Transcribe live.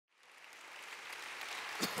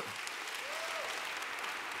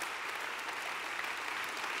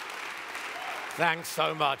Thanks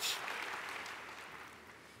so much.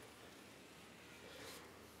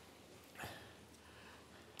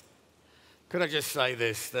 Could I just say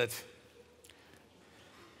this, that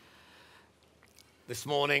this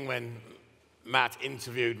morning when Matt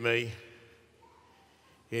interviewed me,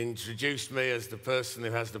 he introduced me as the person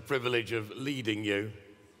who has the privilege of leading you.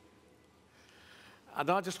 And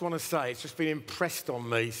I just want to say, it's just been impressed on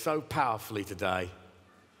me so powerfully today.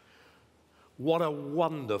 What a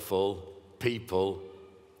wonderful people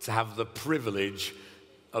to have the privilege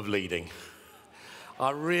of leading. I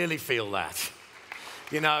really feel that.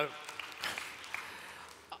 You know,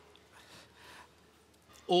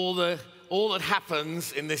 all that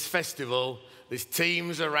happens in this festival, there's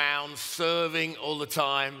teams around serving all the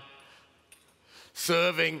time,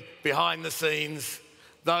 serving behind the scenes,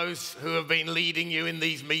 those who have been leading you in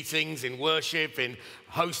these meetings, in worship, in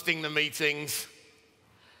hosting the meetings,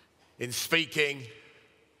 in speaking,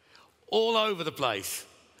 all over the place.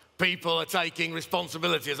 People are taking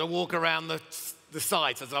responsibility as I walk around the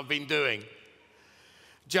site, as I've been doing.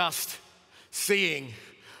 Just seeing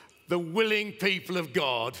the willing people of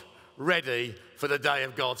God ready for the day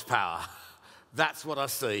of God's power. That's what I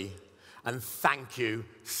see. And thank you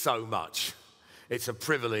so much. It's a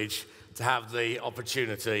privilege to have the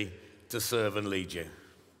opportunity to serve and lead you.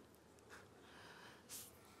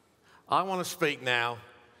 I want to speak now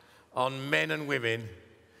on men and women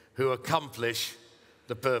who accomplish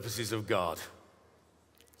the purposes of God.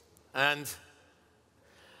 And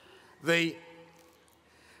the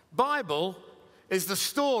Bible is the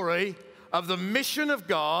story of the mission of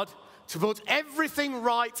God to put everything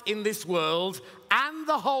right in this world and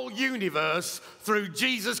the whole universe through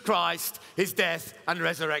Jesus Christ, his death and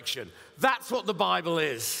resurrection. That's what the Bible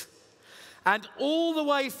is. And all the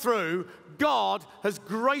way through, God has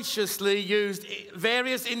graciously used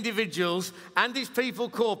various individuals and his people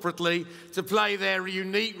corporately to play their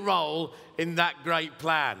unique role in that great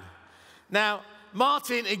plan. Now,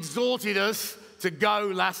 Martin exhorted us to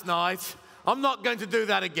go last night. I'm not going to do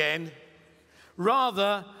that again.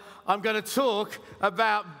 Rather, I'm going to talk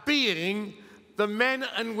about being the men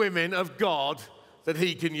and women of God that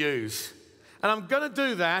he can use. And I'm going to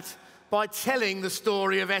do that by telling the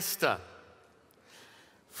story of Esther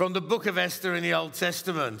from the book of Esther in the Old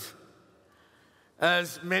Testament.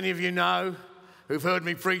 As many of you know who've heard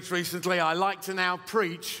me preach recently, I like to now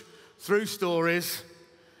preach through stories.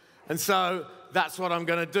 And so that's what I'm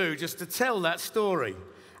going to do, just to tell that story.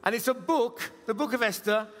 And it's a book, the book of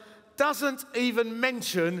Esther, doesn't even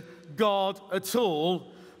mention God at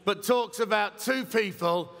all, but talks about two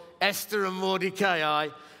people, Esther and Mordecai,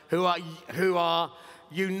 who are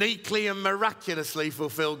uniquely and miraculously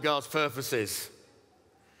fulfilled God's purposes.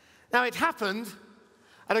 Now, it happened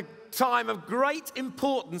at a time of great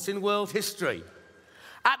importance in world history.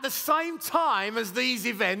 At the same time as these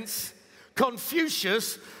events,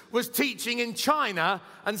 Confucius was teaching in China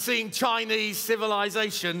and seeing Chinese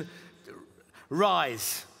civilization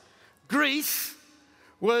rise. Greece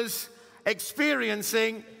was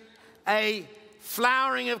experiencing a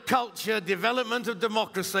flowering of culture, development of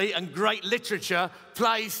democracy, and great literature,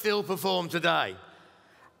 plays still performed today.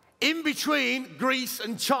 In between Greece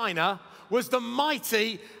and China was the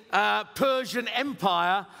mighty Persian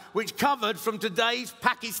Empire, which covered from today's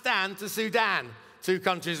Pakistan to Sudan, two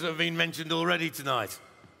countries that have been mentioned already tonight.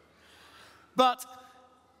 But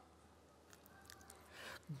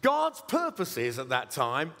God's purposes at that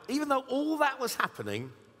time, even though all that was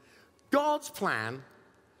happening, God's plan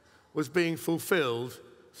was being fulfilled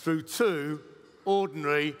through two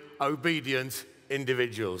ordinary, obedient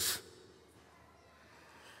individuals.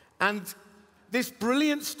 And this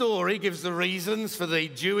brilliant story gives the reasons for the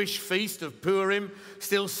Jewish feast of Purim,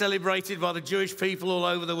 still celebrated by the Jewish people all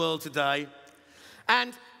over the world today.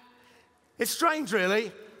 And it's strange,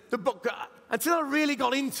 really, the book, until I really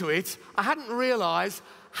got into it, I hadn't realized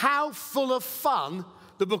how full of fun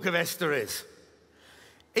the book of Esther is.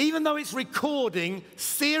 Even though it's recording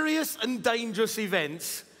serious and dangerous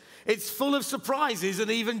events, it's full of surprises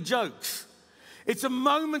and even jokes. It's a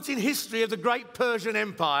moment in history of the great Persian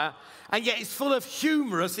Empire, and yet it's full of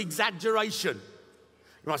humorous exaggeration.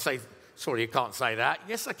 You might say, sorry, you can't say that.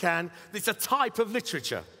 Yes, I can. It's a type of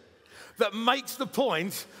literature that makes the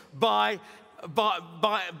point by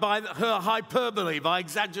her hyperbole, by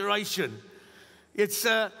exaggeration. It's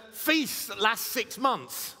feasts that last 6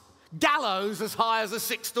 months. Gallows as high as a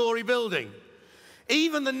 6-story building.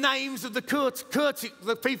 Even the names of the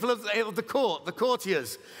people of the court, the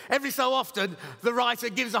courtiers. Every so often, the writer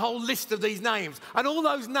gives a whole list of these names. And all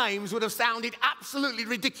those names would have sounded absolutely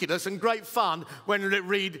ridiculous and great fun when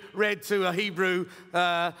read to a Hebrew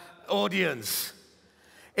audience.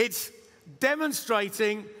 It's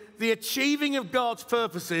demonstrating the achieving of God's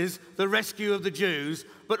purposes, the rescue of the Jews,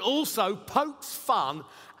 but also pokes fun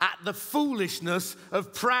at the foolishness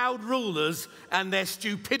of proud rulers and their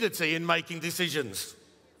stupidity in making decisions.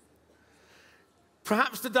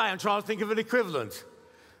 Perhaps today I'm trying to think of an equivalent.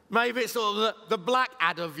 Maybe it's sort of the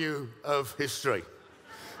Blackadder view of history.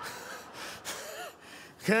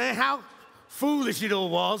 Okay, how foolish it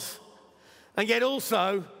all was, and yet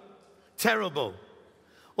also terrible.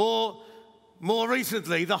 Or more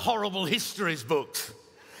recently, the horrible histories books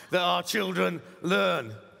that our children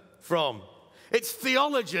learn from. It's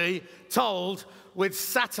theology told with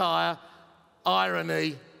satire,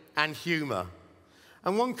 irony, and humour.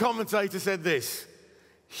 And one commentator said this: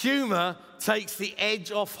 humour takes the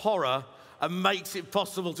edge off horror and makes it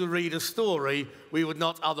possible to read a story we would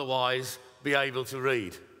not otherwise be able to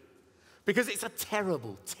read. Because it's a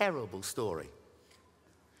terrible, terrible story.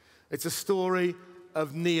 It's a story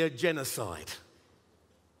of near genocide.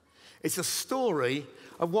 It's a story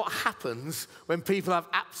of what happens when people have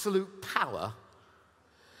absolute power.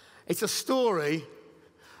 It's a story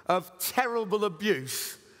of terrible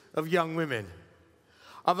abuse of young women,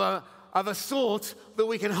 of a sort that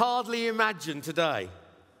we can hardly imagine today.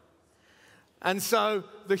 And so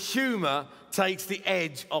the humour takes the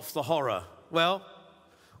edge off the horror. Well,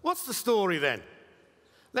 what's the story then?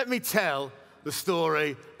 Let me tell the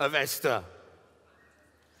story of Esther.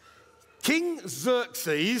 King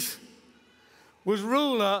Xerxes was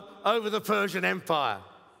ruler over the Persian Empire.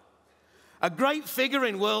 A great figure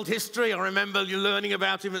in world history. I remember you learning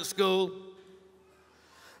about him at school.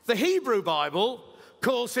 The Hebrew Bible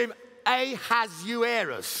calls him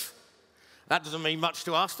Ahasuerus. That doesn't mean much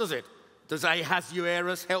to us, does it? Does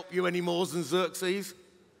Ahasuerus help you any more than Xerxes?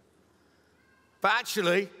 But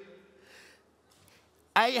actually,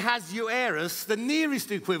 Ahasuerus, the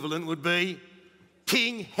nearest equivalent would be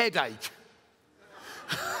King Headache.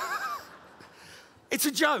 It's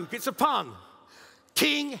a joke, it's a pun.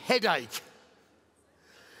 King Headache.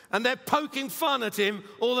 And they're poking fun at him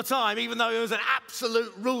all the time, even though he was an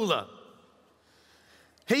absolute ruler.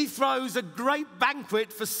 He throws a great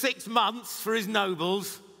banquet for 6 months for his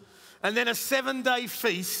nobles, and then a 7-day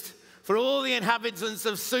feast for all the inhabitants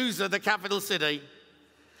of Susa, the capital city.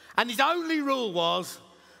 And his only rule was,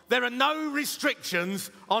 there are no restrictions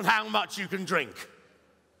on how much you can drink.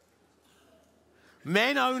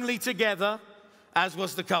 Men only together, as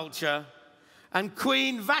was the culture, and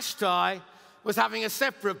Queen Vashti was having a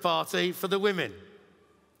separate party for the women.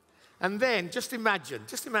 And then, just imagine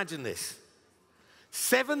this.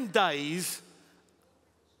 7 days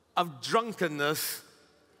of drunkenness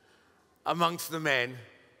amongst the men,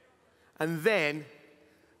 and then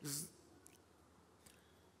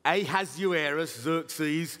Ahasuerus,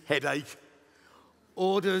 Xerxes, Headache,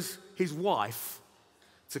 orders his wife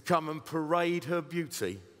to come and parade her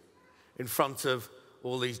beauty in front of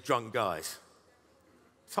all these drunk guys.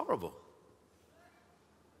 It's horrible.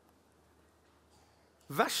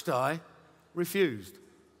 Vashti refused.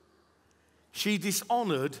 She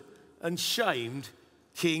dishonored and shamed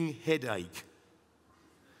King Headache.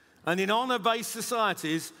 And in honor-based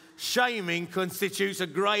societies, shaming constitutes a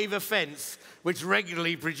grave offense which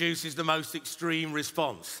regularly produces the most extreme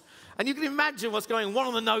response. And you can imagine what's going on. One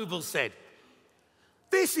of the nobles said,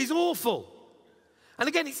 "This is awful." And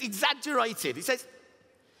again, it's exaggerated. He says,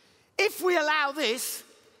 if we allow this,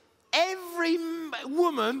 every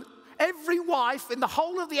woman, every wife in the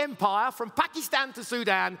whole of the empire, from Pakistan to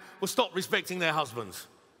Sudan, will stop respecting their husbands.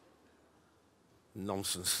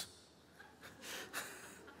 Nonsense.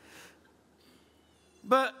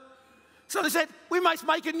 But, so they said, we must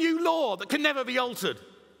make a new law that can never be altered.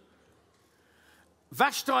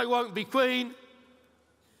 Vashti won't be queen.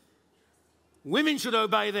 Women should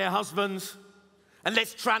obey their husbands. And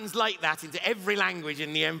let's translate that into every language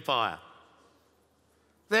in the empire.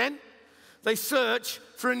 Then they search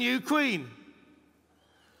for a new queen.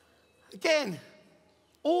 Again,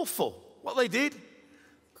 awful. What they did,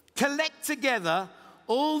 collect together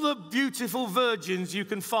all the beautiful virgins you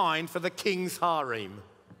can find for the king's harem.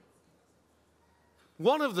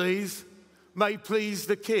 One of these may please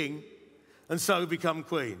the king and so become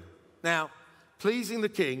queen. Now, pleasing the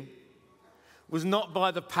king was not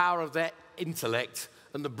by the power of their intellect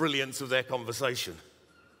and the brilliance of their conversation,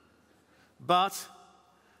 but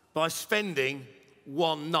by spending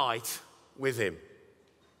one night with him.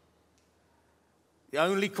 The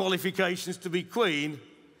only qualifications to be queen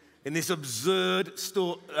in this absurd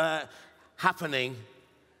happening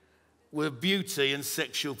were beauty and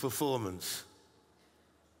sexual performance.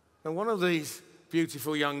 And one of these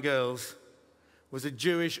beautiful young girls was a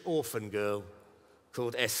Jewish orphan girl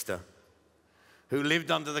called Esther. who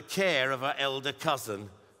lived under the care of her elder cousin,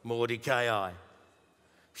 Mordecai.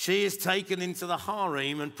 She is taken into the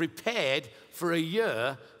harem and prepared for a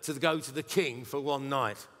year to go to the king for one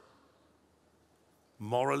night.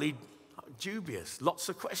 Morally dubious, lots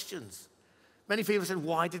of questions. Many people said,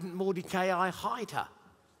 why didn't Mordecai hide her?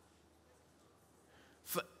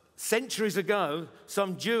 For centuries ago,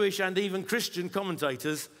 some Jewish and even Christian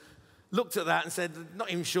commentators looked at that and said, not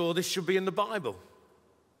even sure this should be in the Bible.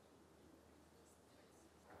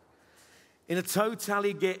 In a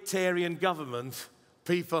totalitarian government,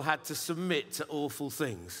 people had to submit to awful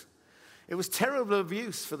things. It was terrible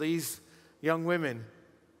abuse for these young women.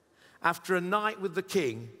 After a night with the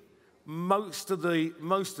king, most of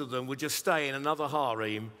them would just stay in another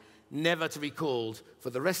harem, never to be called for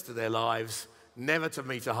the rest of their lives, never to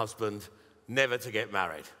meet a husband, never to get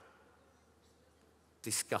married.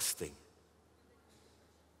 Disgusting.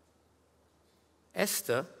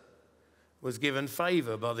 Esther was given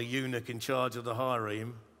favor by the eunuch in charge of the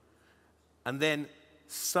harem, and then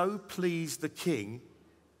so pleased the king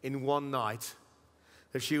in one night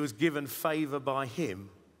that she was given favor by him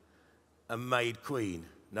and made queen.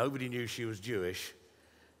 Nobody knew she was Jewish.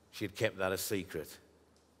 She had kept that a secret.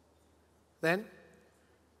 Then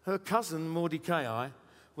her cousin Mordecai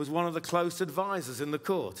was one of the close advisors in the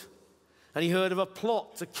court, and he heard of a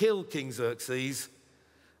plot to kill King Xerxes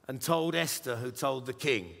and told Esther, who told the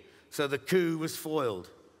king. So the coup was foiled.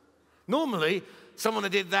 Normally, someone who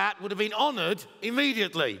did that would have been honored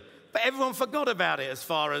immediately, but everyone forgot about it as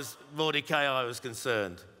far as Mordecai was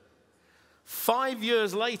concerned. 5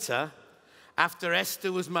 years later, after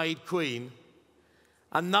Esther was made queen,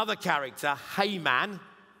 another character, Haman,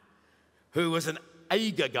 who was an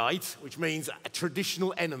Agagite, which means a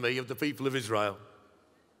traditional enemy of the people of Israel,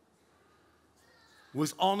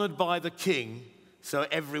 was honored by the king, so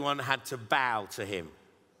everyone had to bow to him.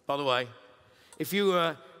 By the way, if you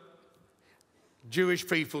were Jewish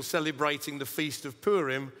people celebrating the Feast of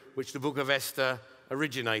Purim, which the book of Esther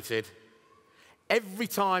originated, every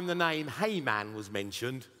time the name Haman was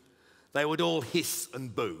mentioned, they would all hiss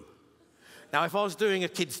and boo. Now, if I was doing a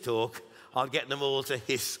kids' talk, I'd get them all to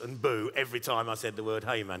hiss and boo every time I said the word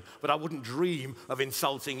Haman. But I wouldn't dream of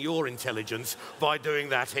insulting your intelligence by doing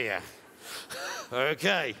that here.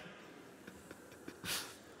 Okay.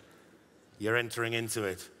 You're entering into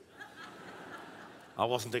it. I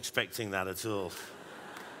wasn't expecting that at all.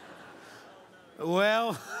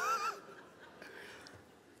 Well,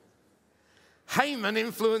 Haman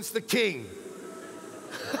influenced the king.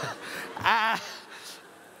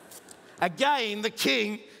 Again, the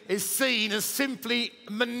king is seen as simply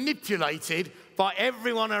manipulated by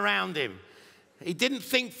everyone around him. He didn't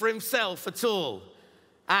think for himself at all.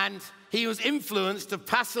 And he was influenced to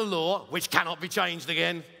pass a law, which cannot be changed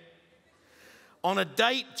again, on a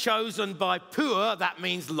date chosen by Pur, that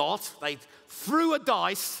means Lot. They threw a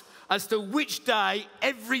dice as to which day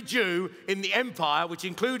every Jew in the empire, which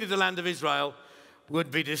included the land of Israel, would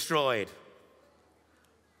be destroyed.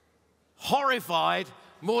 Horrified,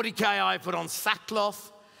 Mordecai put on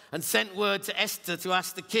sackcloth and sent word to Esther to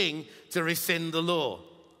ask the king to rescind the law.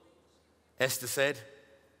 Esther said,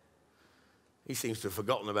 he seems to have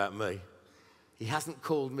forgotten about me. He hasn't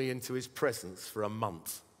called me into his presence for a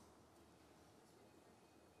month.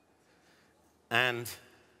 And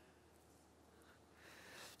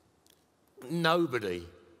nobody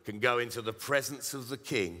can go into the presence of the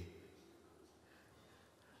king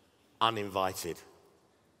uninvited.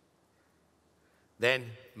 Then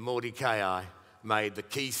Mordecai made the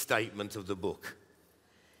key statement of the book.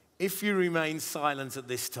 If you remain silent at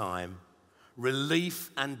this time,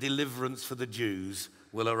 relief and deliverance for the Jews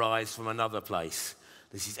will arise from another place.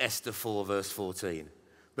 This is Esther 4, verse 14.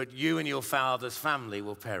 But you and your father's family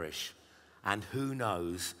will perish. And who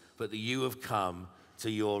knows but that you have come to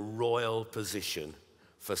your royal position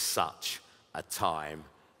for such a time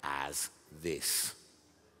as this.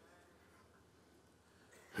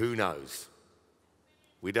 Who knows?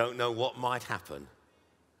 We don't know what might happen,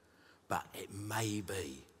 but it may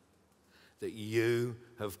be that you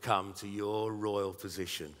have come to your royal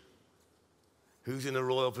position. Who's in a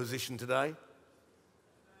royal position today?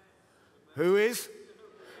 Who is?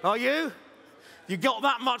 Are you? You got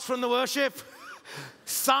that much from the worship?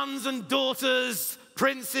 Sons and daughters,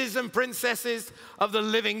 princes and princesses of the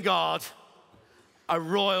living God. A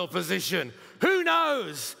royal position. Who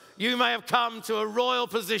knows? You may have come to a royal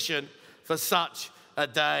position for such a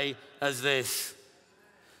day as this.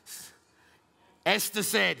 Esther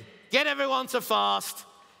said, get everyone to fast.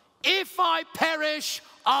 If I perish,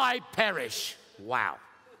 I perish. Wow.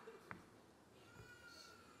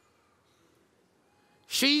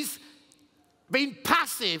 She's been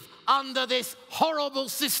passive under this horrible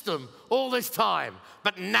system all this time.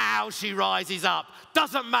 But now she rises up.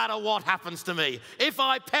 Doesn't matter what happens to me. If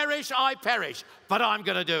I perish, I perish. But I'm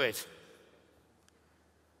going to do it.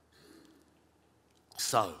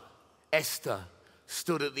 So, Esther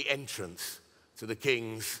stood at the entrance to the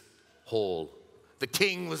king's hall. The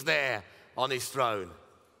king was there on his throne.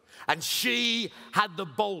 And she had the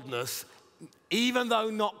boldness, even though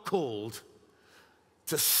not called,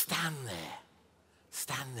 to stand there.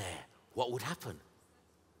 Stand there. What would happen?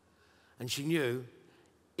 And she knew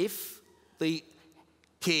if the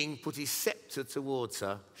king put his scepter towards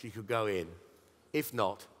her, she could go in. If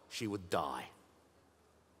not, she would die.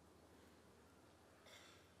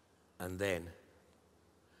 And then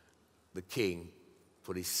the king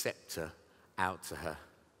put his scepter out to her,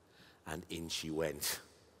 and in she went.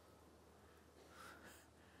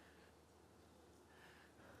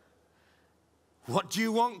 What do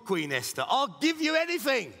you want, Queen Esther? I'll give you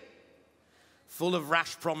anything. Full of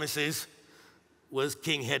rash promises was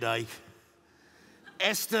King Headache.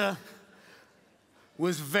 Esther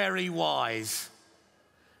was very wise.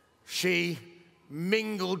 She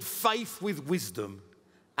mingled faith with wisdom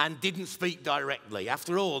and didn't speak directly.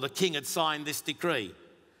 After all, the king had signed this decree.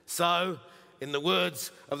 So, in the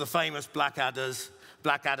words of the famous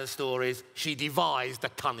Blackadder stories, she devised a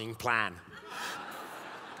cunning plan.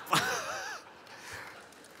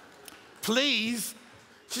 Please,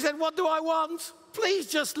 she said, what do I want? Please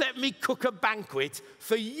just let me cook a banquet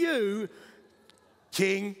for you,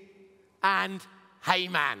 King, and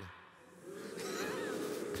Haman.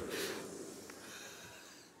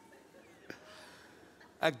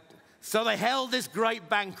 So they held this great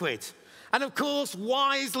banquet. And of course,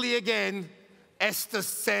 wisely again, Esther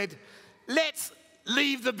said, let's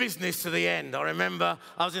leave the business to the end. I remember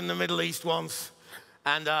I was in the Middle East once,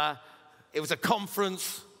 and it was a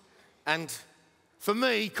conference. And for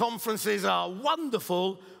me, conferences are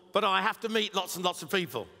wonderful, but I have to meet lots and lots of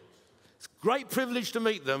people. It's a great privilege to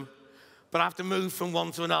meet them, but I have to move from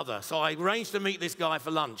one to another. So I arranged to meet this guy for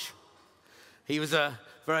lunch. He was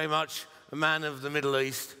very much a man of the Middle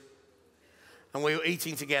East. And we were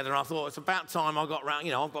eating together, and I thought, it's about time I got round,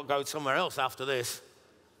 I've got to go somewhere else after this.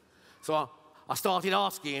 So I started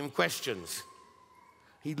asking him questions.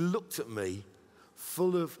 He looked at me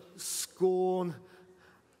full of scorn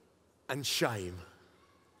and shame.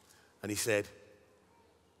 And he said,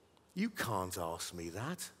 you can't ask me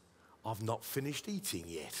that. I've not finished eating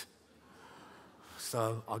yet.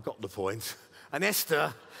 So I got the point. And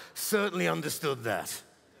Esther certainly understood that.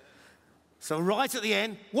 So right at the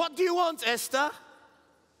end, what do you want, Esther?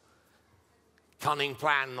 Cunning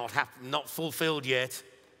plan not fulfilled yet.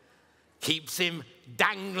 Keeps him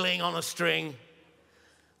dangling on a string.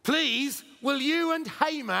 Please, will you and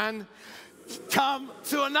Haman come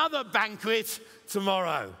to another banquet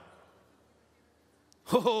tomorrow?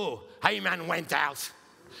 Oh, Haman went out,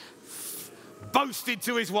 boasted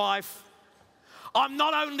to his wife, I'm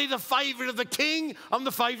not only the favourite of the king, I'm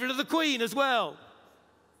the favourite of the queen as well.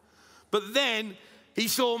 But then he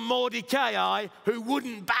saw Mordecai, who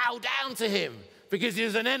wouldn't bow down to him because he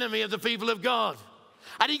was an enemy of the people of God.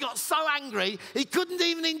 And he got so angry, he couldn't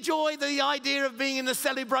even enjoy the idea of being in the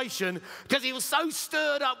celebration because he was so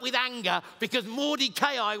stirred up with anger because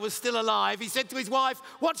Mordecai was still alive. He said to his wife,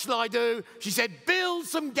 what shall I do? She said, build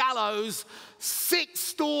some gallows 6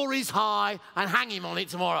 stories high and hang him on it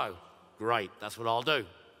tomorrow. Great, that's what I'll do.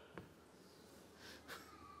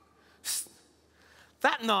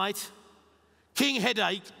 That night, King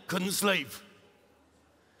Headache couldn't sleep.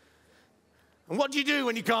 And what do you do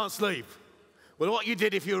when you can't sleep? Well, what you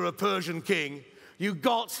did if you were a Persian king, you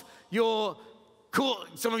got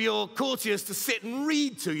some of your courtiers to sit and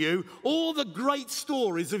read to you all the great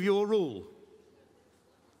stories of your rule.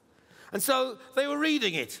 And so they were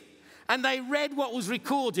reading it, and they read what was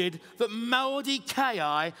recorded that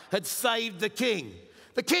Mordecai had saved the king.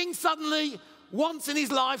 The king suddenly, once in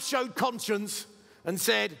his life, showed conscience and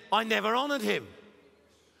said, I never honoured him.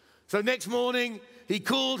 So next morning, he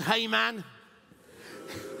called Haman.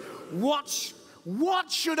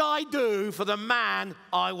 What should I do for the man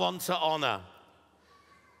I want to honour?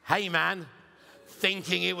 Haman,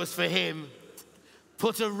 thinking it was for him,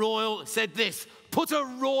 said this, put a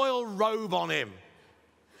royal robe on him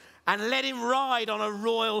and let him ride on a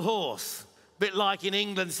royal horse. A bit like in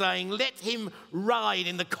England saying, let him ride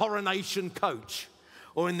in the coronation coach.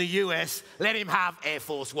 Or in the US, let him have Air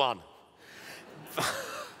Force One.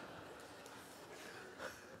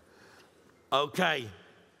 Okay,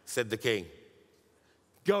 said the king.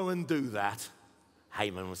 Go and do that.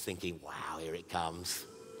 Haman was thinking, wow, here it comes.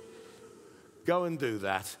 Go and do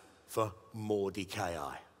that for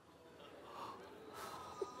Mordecai.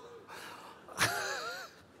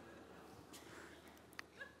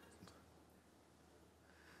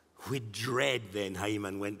 With dread, then,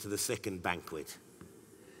 Haman went to the second banquet.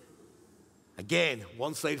 Again,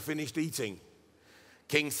 once they'd finished eating,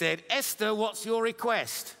 King said, Esther, what's your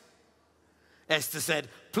request? Esther said,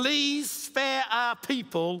 please spare our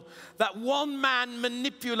people that one man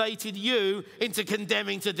manipulated you into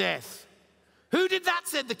condemning to death. Who did that,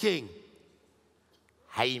 said the king.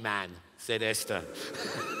 Haman, said Esther.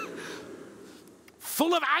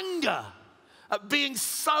 Full of anger at being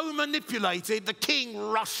so manipulated, the king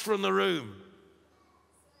rushed from the room.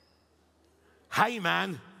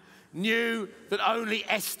 Haman knew that only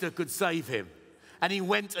Esther could save him, and he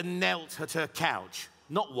went and knelt at her couch.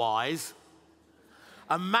 Not wise.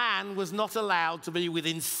 A man was not allowed to be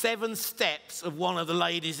within 7 steps of one of the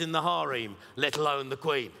ladies in the harem, let alone the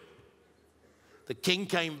queen. The king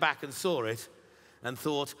came back and saw it and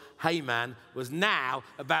thought Haman was now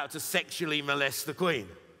about to sexually molest the queen.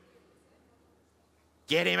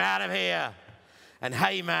 Get him out of here. And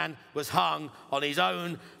Haman was hung on his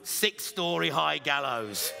own 6-story high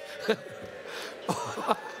gallows.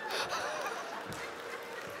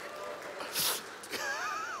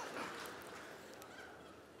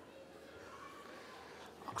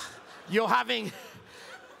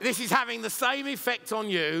 This is having the same effect on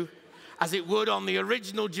you as it would on the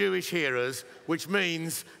original Jewish hearers, which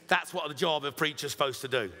means that's what the job of a preacher's supposed to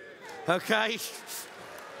do. Okay?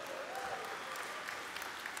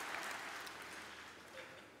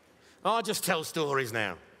 I'll just tell stories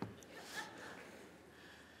now.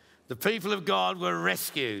 The people of God were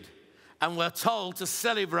rescued and were told to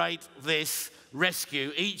celebrate this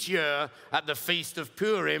rescue each year at the Feast of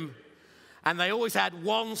Purim. And they always had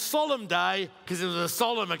one solemn day, because it was a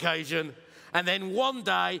solemn occasion, and then one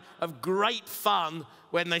day of great fun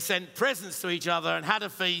when they sent presents to each other and had a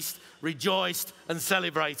feast, rejoiced and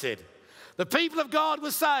celebrated. The people of God were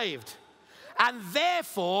saved, and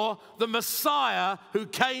therefore the Messiah who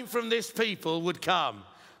came from this people would come.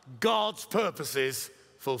 God's purposes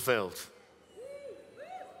fulfilled.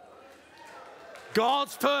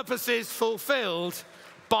 God's purposes fulfilled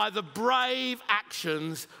by the brave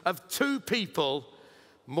actions of 2 people,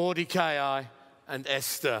 Mordecai and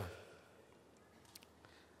Esther.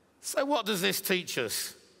 So what does this teach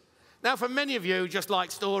us? Now, for many of you, just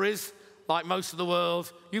like stories, like most of the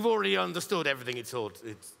world, you've already understood everything it's taught.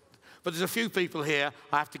 But there's a few people here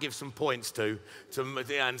I have to give some points to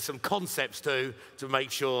and some concepts to make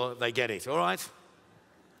sure they get it, all right?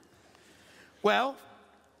 Well,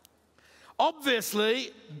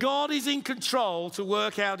 obviously, God is in control to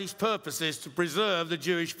work out his purposes to preserve the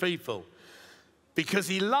Jewish people because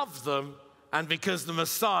he loves them and because the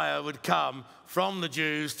Messiah would come from the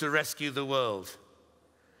Jews to rescue the world.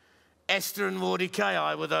 Esther and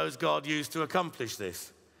Mordecai were those God used to accomplish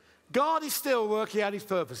this. God is still working out his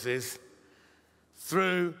purposes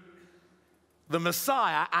through the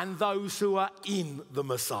Messiah and those who are in the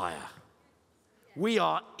Messiah. We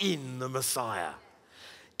are in the Messiah.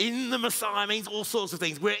 In the Messiah means all sorts of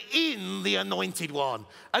things. We're in the Anointed One.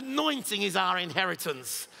 Anointing is our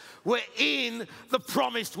inheritance. We're in the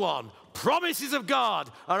Promised One. Promises of God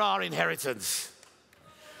are our inheritance.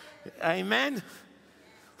 Amen?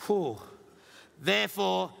 Whew.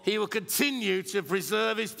 Therefore, he will continue to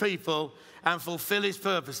preserve his people and fulfill his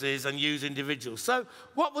purposes and use individuals. So,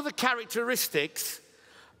 what were the characteristics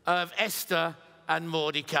of Esther and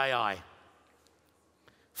Mordecai?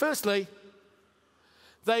 Firstly,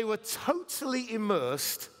 they were totally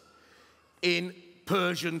immersed in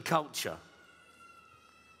Persian culture.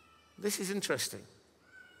 This is interesting.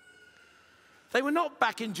 They were not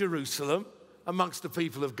back in Jerusalem amongst the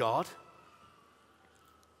people of God.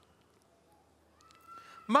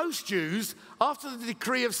 Most Jews, after the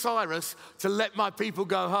decree of Cyrus to let my people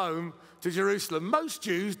go home to Jerusalem, most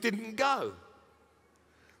Jews didn't go.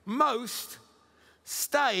 Most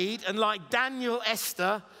stayed, and like Daniel,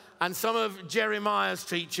 Esther, and some of Jeremiah's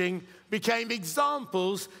teaching, became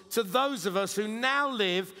examples to those of us who now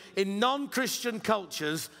live in non-Christian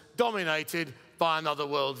cultures dominated by another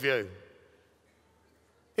worldview.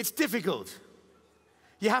 It's difficult.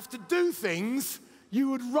 You have to do things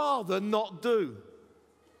you would rather not do,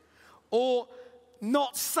 or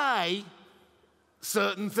not say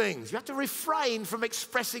certain things. You have to refrain from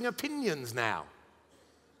expressing opinions now.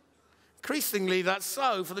 Increasingly, that's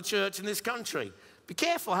so for the church in this country. Be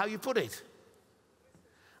careful how you put it.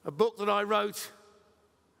 A book that I wrote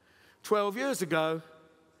 12 years ago,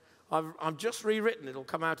 I've just rewritten it. It'll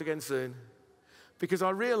come out again soon. Because I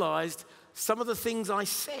realized some of the things I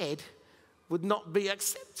said would not be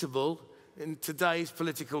acceptable in today's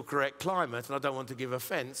political correct climate, and I don't want to give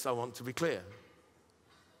offense, I want to be clear.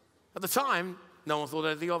 At the time, no one thought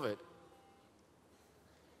anything of it.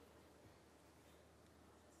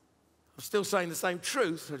 I'm still saying the same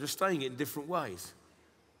truth, I'm just saying it in different ways.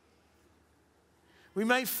 We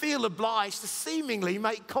may feel obliged to seemingly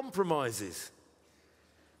make compromises.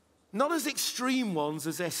 Not as extreme ones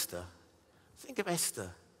as Esther. Think of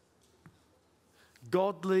Esther.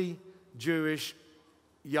 Godly Jewish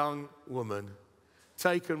young woman,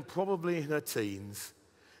 taken probably in her teens,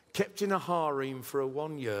 kept in a harem for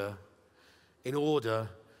 1 year in order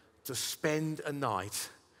to spend a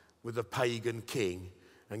night with a pagan king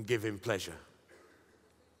and give him pleasure.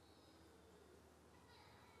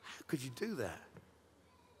 How could you do that?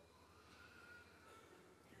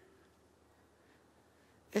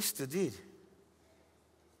 Esther did.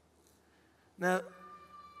 Now,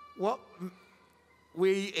 what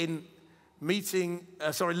we in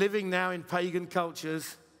living now in pagan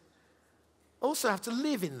cultures also have to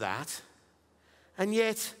live in that, and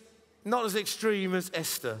yet not as extreme as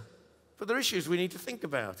Esther. But there are issues we need to think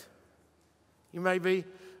about. You may be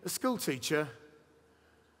a school teacher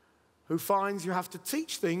who finds you have to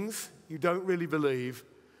teach things you don't really believe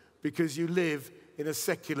because you live in a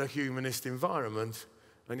secular humanist environment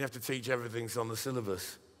and you have to teach everything that's on the syllabus.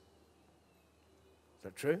 Is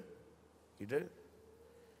that true? You do?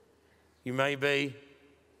 You may be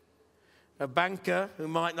a banker who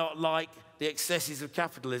might not like the excesses of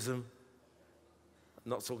capitalism. I'm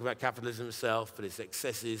not talking about capitalism itself, but its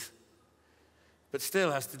excesses, but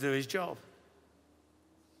still has to do his job.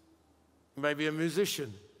 You may be a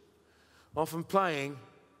musician, often playing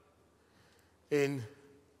in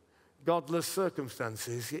godless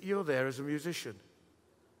circumstances, yet you're there as a musician.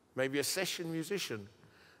 Maybe a session musician,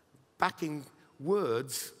 backing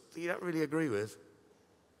words that you don't really agree with.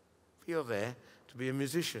 You're there to be a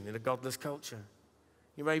musician in a godless culture.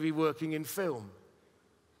 You may be working in film,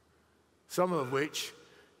 some of which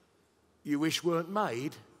you wish weren't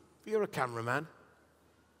made, but you're a cameraman.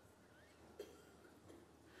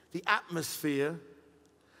 The atmosphere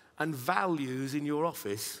and values in your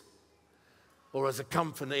office or as a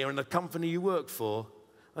company or in a company you work for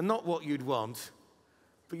are not what you'd want,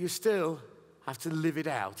 but you still have to live it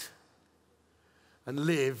out and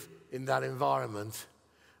live in that environment.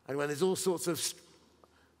 And when there's all sorts of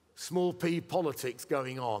small p politics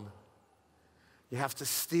going on, you have to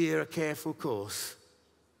steer a careful course,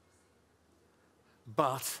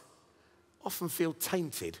 but often feel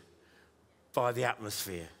tainted by the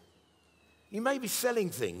atmosphere. You may be selling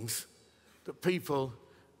things that people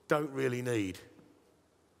don't really need.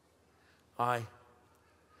 When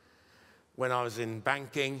I was in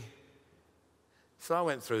banking, so I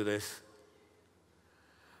went through this.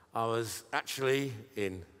 I was actually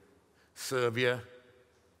in Serbia,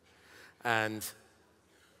 and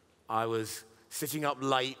I was sitting up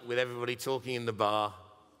late with everybody talking in the bar,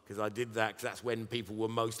 because I did that because that's when people were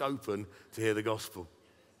most open to hear the gospel.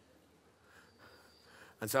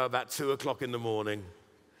 And so about 2 o'clock in the morning,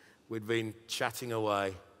 we'd been chatting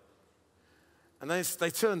away, and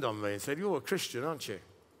they turned on me and said, "You're a Christian, aren't you?"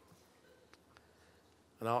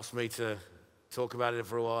 And asked me to talk about it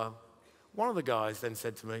for a while. One of the guys then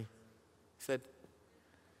said to me, he said,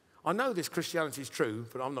 "I know this Christianity is true,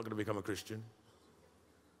 but I'm not going to become a Christian."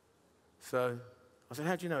 So I said,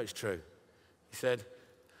 "How do you know it's true?" He said,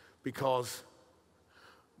 "Because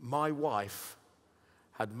my wife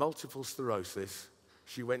had multiple sclerosis.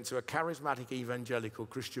 She went to a charismatic evangelical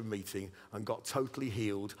Christian meeting and got totally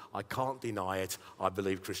healed. I can't deny it. I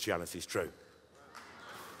believe Christianity is true."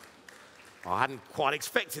 I hadn't quite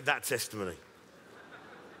expected that testimony.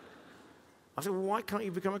 I said, "Well, why can't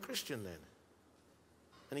you become a Christian then?"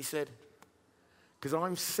 And he said, "Because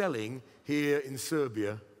I'm selling here in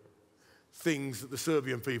Serbia things that the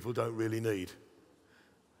Serbian people don't really need.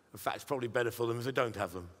 In fact, it's probably better for them if they don't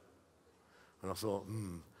have them." And I thought,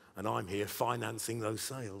 and I'm here financing those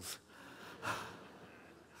sales. I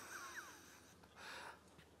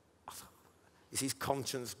thought, is his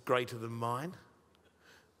conscience greater than mine?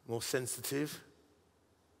 More sensitive?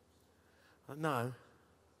 No.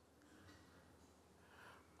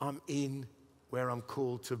 I'm in where I'm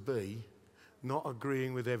called to be, not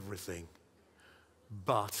agreeing with everything,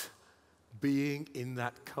 but being in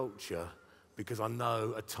that culture because I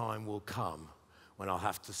know a time will come when I'll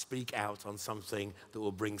have to speak out on something that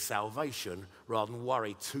will bring salvation rather than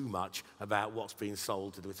worry too much about what's being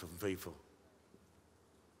sold to different people.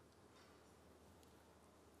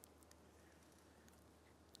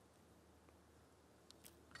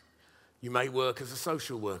 You may work as a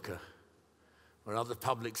social worker or another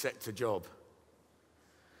public sector job,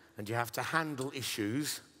 and you have to handle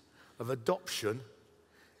issues of adoption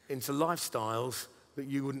into lifestyles that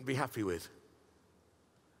you wouldn't be happy with.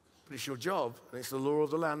 But it's your job, and it's the law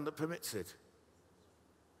of the land that permits it.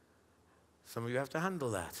 Some of you have to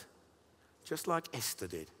handle that. just like Esther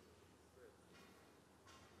did.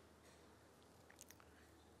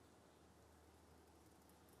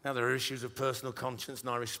 Now, there are issues of personal conscience, and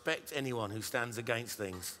I respect anyone who stands against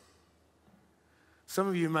things. Some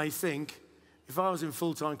of you may think, if I was in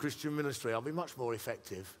full-time Christian ministry, I'd be much more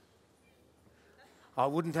effective. I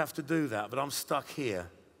wouldn't have to do that, but I'm stuck here.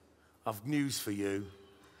 I've news for you.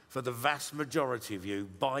 For the vast majority of you,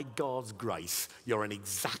 by God's grace, you're in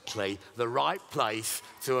exactly the right place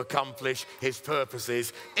to accomplish his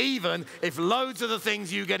purposes, even if loads of the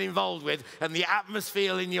things you get involved with and the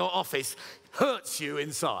atmosphere in your office hurts you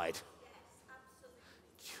inside.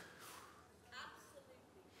 Yes, absolutely.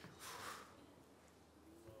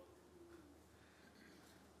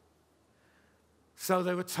 So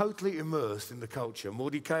they were totally immersed in the culture.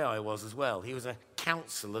 Mordecai was as well. He was a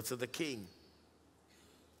counselor to the king.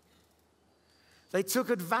 They took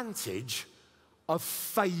advantage of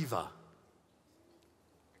favor.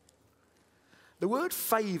 The word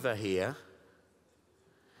favor here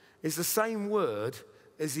is the same word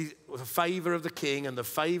as the favor of the king and the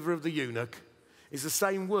favor of the eunuch is the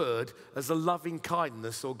same word as the loving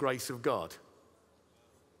kindness or grace of God.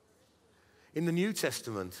 In the New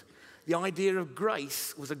Testament, the idea of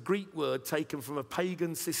grace was a Greek word taken from a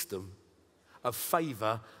pagan system of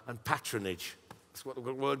favor and patronage. That's what the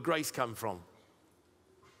word grace comes from.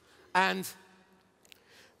 And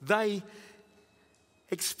they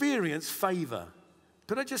experienced favor.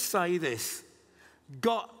 Could I just say this?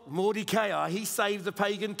 God, Mordecai, he saved the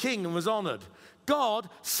pagan king and was honored. God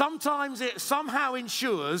somehow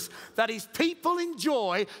ensures that his people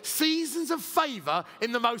enjoy seasons of favor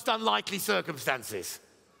in the most unlikely circumstances.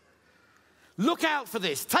 Look out for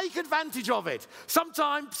this. Take advantage of it.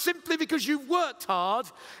 Sometimes simply because you've worked hard,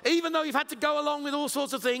 even though you've had to go along with all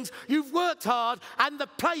sorts of things, you've worked hard and the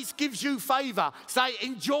place gives you favor. Say,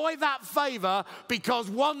 enjoy that favor because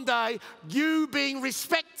one day you being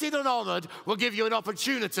respected and honored will give you an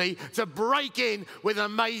opportunity to break in with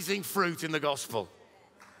amazing fruit in the gospel.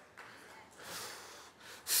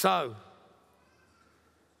 So,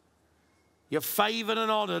 you're favored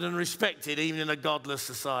and honored and respected even in a godless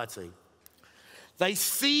society. They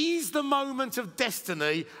seized the moment of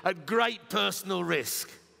destiny at great personal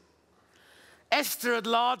risk. Esther had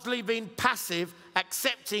largely been passive,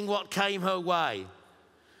 accepting what came her way.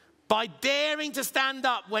 By daring to stand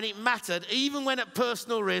up when it mattered, even when at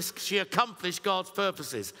personal risk, she accomplished God's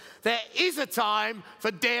purposes. There is a time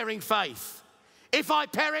for daring faith. If I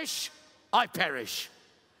perish, I perish.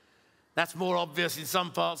 That's more obvious in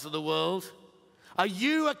some parts of the world. Are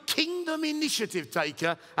you a kingdom initiative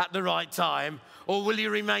taker at the right time, or will you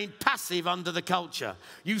remain passive under the culture?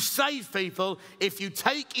 You save people if you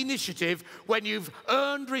take initiative when you've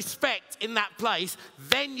earned respect in that place.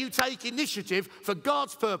 Then you take initiative for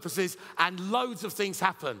God's purposes and loads of things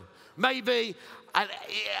happen. Maybe a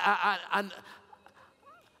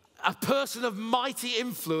person of mighty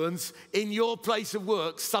influence in your place of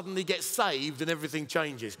work suddenly gets saved and everything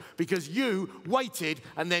changes because you waited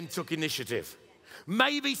and then took initiative.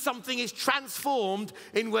 Maybe something is transformed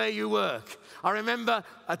in where you work. I remember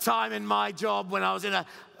a time in my job when I was in a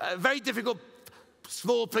very difficult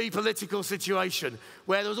small p political situation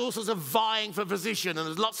where there was all sorts of vying for position and there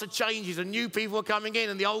was lots of changes and new people were coming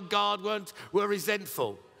in and the old guard were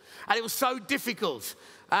resentful. And it was so difficult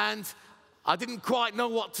and I didn't quite know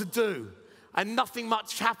what to do and nothing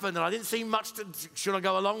much happened and I didn't see much should I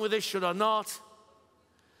go along with this, should I not?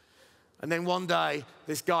 And then one day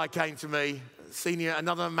this guy came to me,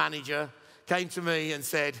 another manager came to me and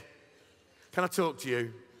said, "Can I talk to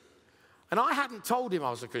you?" And I hadn't told him I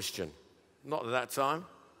was a Christian, not at that time.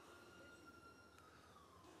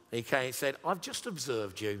 He came and said, "I've just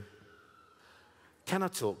observed you. Can I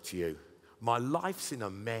talk to you? My life's in a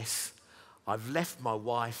mess. I've left my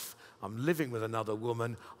wife. I'm living with another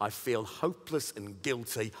woman. I feel hopeless and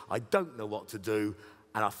guilty. I don't know what to do."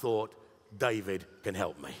 And I thought, David can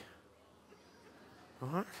help me. All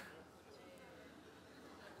right?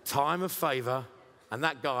 Time of favor, and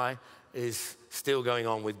that guy is still going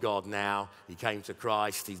on with God now. He came to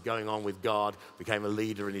Christ, he's going on with God, became a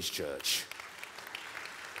leader in his church.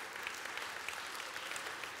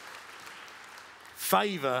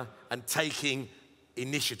 Favor and taking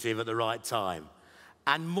initiative at the right time.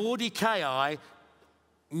 And Mordecai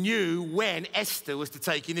knew when Esther was to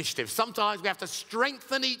take initiative. Sometimes we have to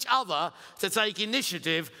strengthen each other to take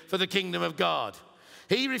initiative for the kingdom of God.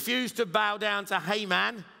 He refused to bow down to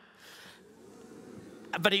Haman,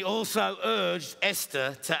 but he also urged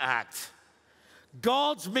Esther to act.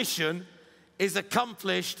 God's mission is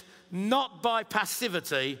accomplished not by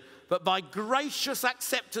passivity, but by gracious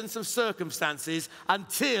acceptance of circumstances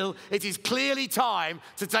until it is clearly time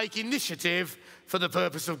to take initiative for the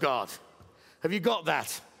purpose of God. Have you got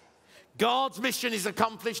that? God's mission is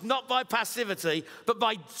accomplished not by passivity, but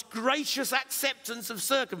by gracious acceptance of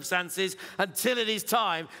circumstances until it is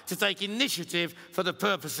time to take initiative for the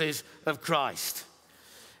purposes of Christ.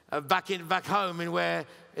 Back home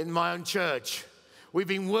in my own church, we've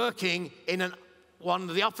been working in one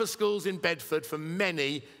of the upper schools in Bedford for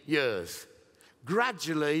many years.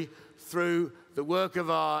 Gradually, through the work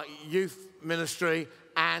of our youth ministry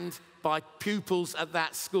and by pupils at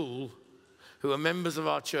that school who are members of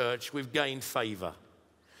our church, we've gained favour.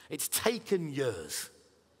 It's taken years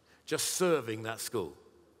just serving that school.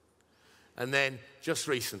 And then just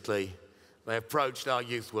recently, they approached our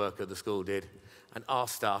youth worker, the school did, and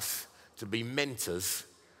asked us to be mentors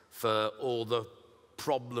for all the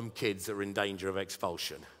problem kids that are in danger of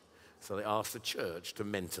expulsion. So they asked the church to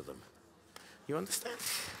mentor them. You understand?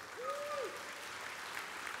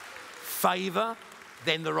 Favour,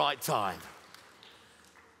 then the right time.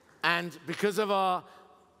 And because of our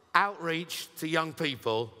outreach to young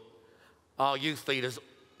people, our youth leaders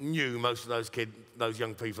knew most of those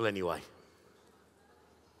young people anyway.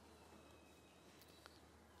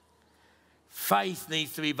 Faith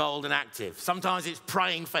needs to be bold and active. Sometimes it's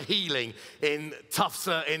praying for healing in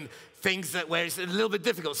things where it's a little bit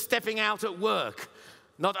difficult. Stepping out at work,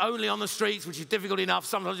 not only on the streets, which is difficult enough,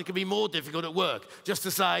 sometimes it can be more difficult at work. Just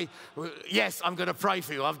to say, yes, I'm going to pray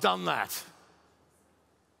for you. I've done that.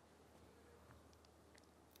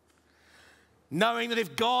 Knowing that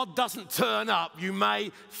if God doesn't turn up, you may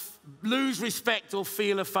lose respect or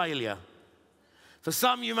feel a failure. For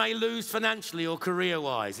some, you may lose financially or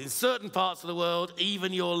career-wise. In certain parts of the world,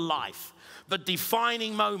 even your life. But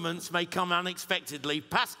defining moments may come unexpectedly,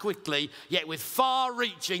 pass quickly, yet with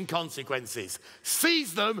far-reaching consequences.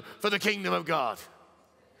 Seize them for the kingdom of God.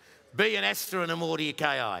 Be an Esther and a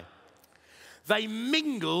Mordecai. They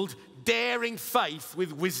mingled daring faith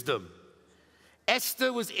with wisdom.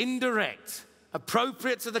 Esther was indirect,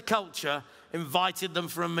 appropriate to the culture, invited them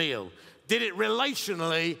for a meal. Did it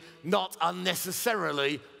relationally, not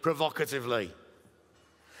unnecessarily provocatively.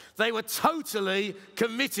 They were totally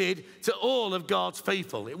committed to all of God's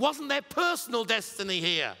people. It wasn't their personal destiny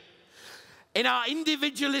here. In our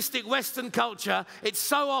individualistic Western culture, it's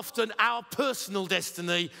so often our personal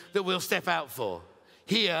destiny that we'll step out for.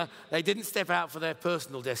 Here, they didn't step out for their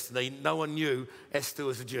personal destiny. No one knew Esther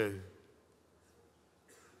was a Jew.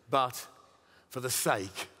 But for the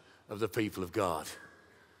sake of the people of God.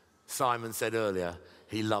 Simon said earlier,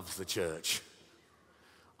 he loves the church.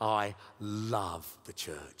 I love the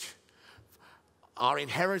church. Our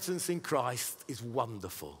inheritance in Christ is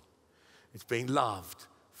wonderful. It's being loved,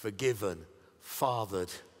 forgiven,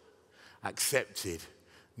 fathered, accepted,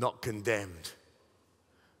 not condemned.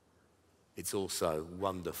 It's also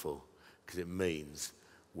wonderful because it means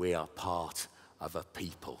we are part of a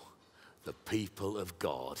people, the people of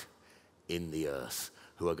God in the earth,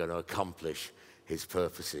 who are going to accomplish his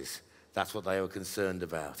purposes. That's what they were concerned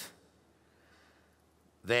about.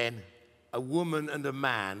 Then a woman and a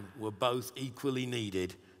man were both equally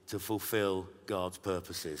needed to fulfill God's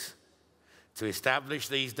purposes. To establish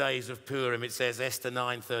these days of Purim, it says, Esther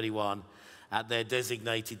 9:31, at their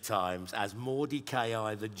designated times, as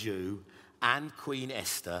Mordecai the Jew and Queen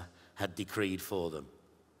Esther had decreed for them.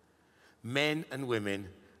 Men and women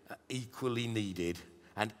are equally needed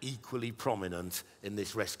and equally prominent in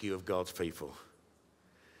this rescue of God's people.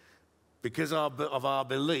 Because of our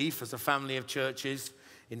belief as a family of churches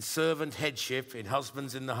in servant headship, in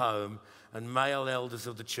husbands in the home, and male elders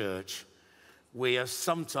of the church, we have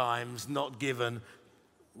sometimes given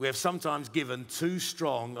too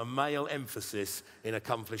strong a male emphasis in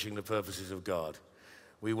accomplishing the purposes of God.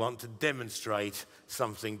 We want to demonstrate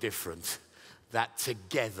something different, that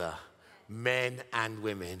together, men and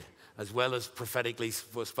women, as well as prophetically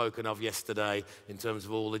spoken of yesterday in terms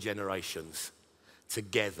of all the generations,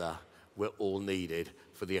 together we're all needed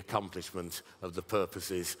for the accomplishment of the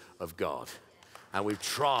purposes of God. And we've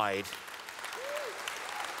tried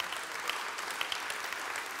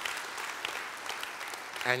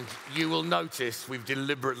and you will notice we've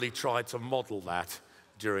deliberately tried to model that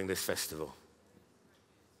during this festival.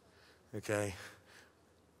 Okay?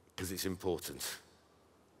 Because it's important.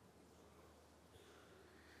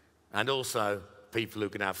 And also people who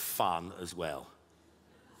can have fun as well.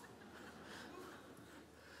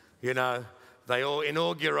 You know, they all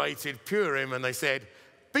inaugurated Purim and they said,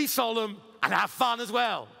 be solemn and have fun as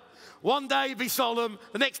well. One day be solemn,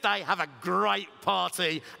 the next day have a great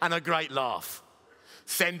party and a great laugh.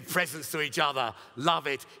 Send presents to each other. Love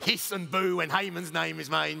it. Hiss and boo when Haman's name is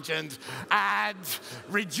mentioned. And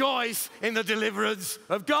rejoice in the deliverance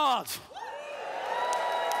of God.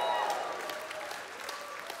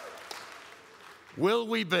 Will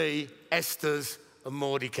we be Esther's and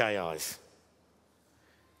Mordecai's?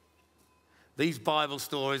 These Bible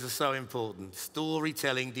stories are so important.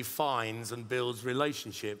 Storytelling defines and builds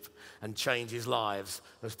relationship and changes lives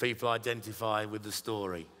as people identify with the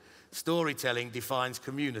story. Storytelling defines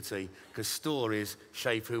community because stories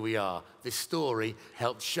shape who we are. This story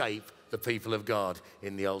helped shape the people of God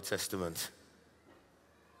in the Old Testament.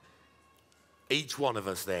 Each one of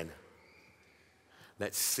us then,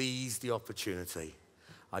 let's seize the opportunity.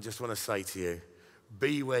 I just want to say to you,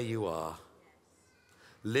 be where you are.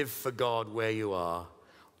 Live for God where you are.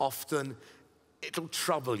 Often it'll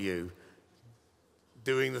trouble you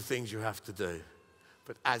doing the things you have to do.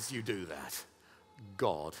 But as you do that,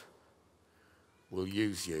 God will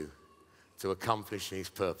use you to accomplish his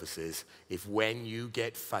purposes if when you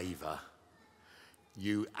get favor,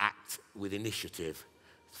 you act with initiative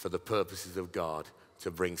for the purposes of God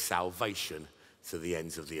to bring salvation to the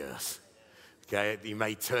ends of the earth. Okay, he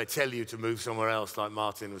may tell you to move somewhere else, like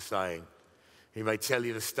Martin was saying. He may tell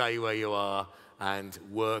you to stay where you are and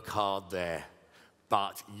work hard there.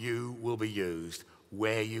 But you will be used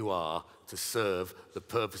where you are to serve the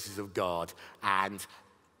purposes of God and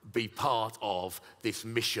be part of this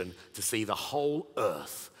mission to see the whole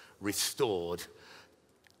earth restored,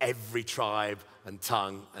 every tribe and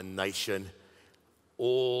tongue and nation,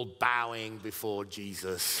 all bowing before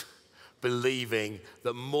Jesus, believing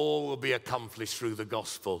that more will be accomplished through the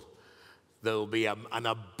gospel. There will be an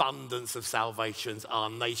abundance of salvations. Our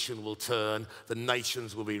nation will turn. The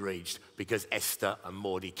nations will be reached because Esther and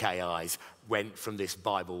Mordecai went from this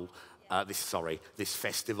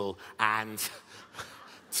festival and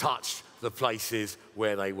touched the places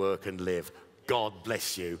where they work and live. God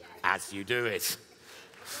bless you as you do it.